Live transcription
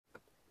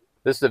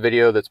This is a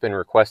video that's been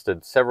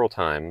requested several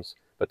times,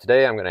 but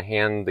today I'm going to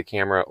hand the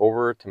camera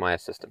over to my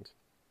assistant.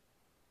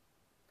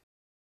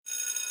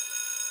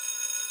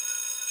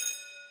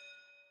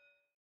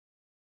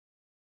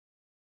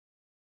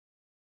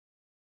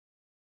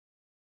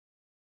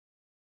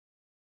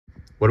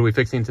 What are we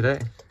fixing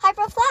today?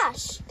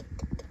 Hyperflash!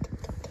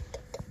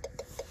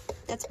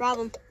 That's a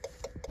problem.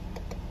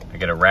 I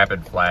get a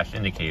rapid flash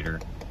indicator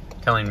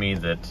telling me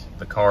that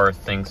the car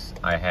thinks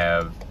I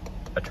have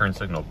a turn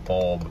signal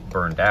bulb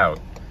burned out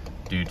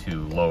due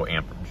to low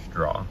amperage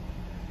draw.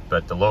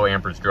 But the low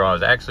amperage draw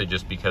is actually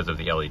just because of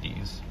the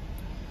LEDs.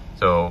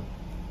 So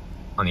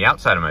on the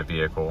outside of my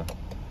vehicle,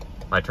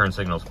 my turn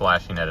signal is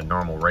flashing at a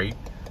normal rate,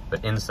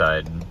 but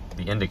inside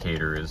the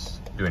indicator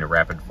is doing a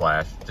rapid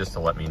flash just to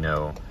let me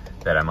know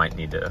that I might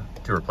need to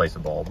replace a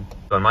bulb.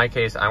 So in my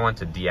case, I want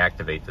to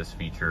deactivate this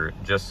feature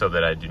just so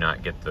that I do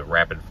not get the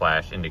rapid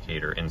flash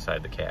indicator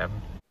inside the cab.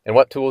 And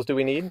what tools do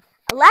we need?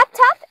 A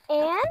laptop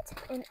and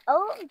an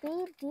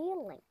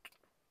OBD link.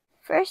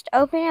 First,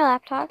 open your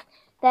laptop,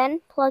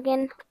 then plug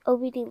in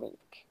OBD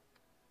link.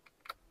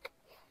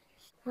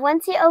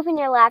 Once you open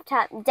your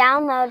laptop,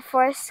 download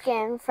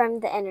FORScan from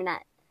the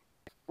internet.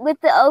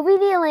 With the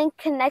OBD link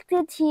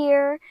connected to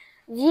your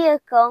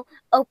vehicle,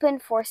 open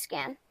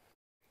FORScan.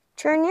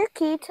 Turn your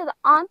key to the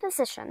on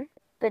position,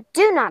 but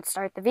do not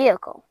start the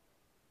vehicle.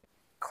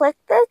 Click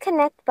the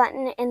connect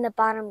button in the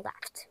bottom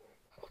left.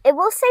 It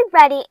will say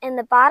ready in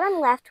the bottom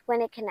left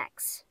when it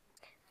connects.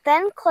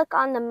 Then click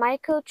on the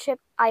microchip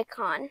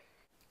icon.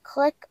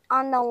 Click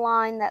on the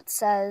line that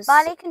says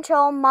body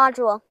control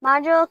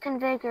module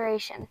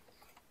configuration.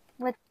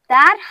 With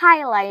that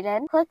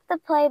highlighted, click the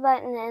play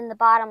button in the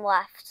bottom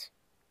left.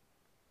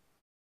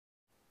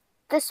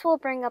 This will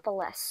bring up a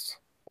list.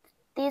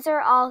 These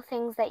are all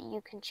things that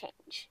you can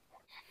change.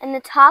 In the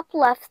top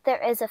left,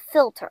 there is a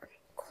filter.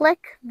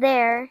 Click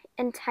there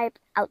and type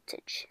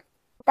outage.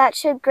 That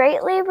should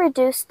greatly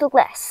reduce the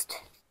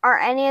list. Are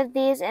any of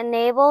these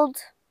enabled?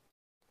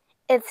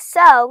 If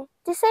so,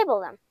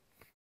 disable them.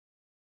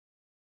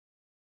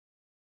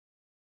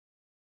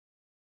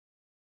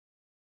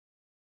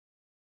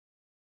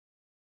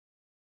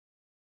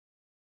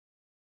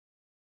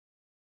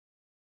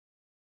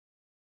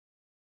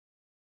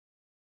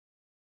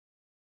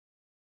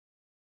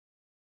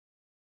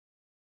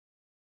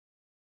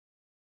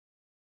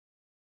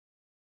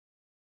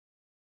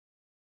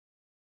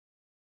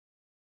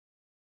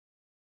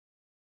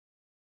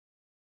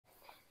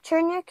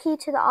 Turn your key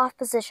to the off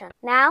position.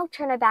 Now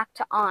turn it back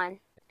to on.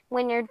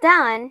 When you're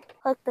done,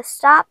 click the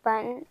stop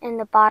button in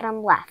the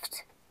bottom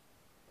left.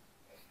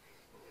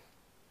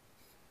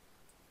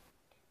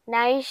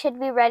 Now you should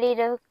be ready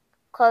to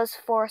close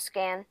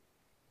FORScan.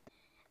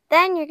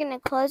 Then you're going to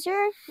close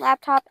your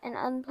laptop and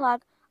unplug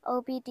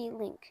OBD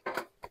link.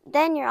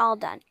 Then you're all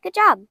done. Good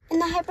job!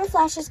 And the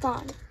Hyperflash is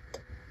gone.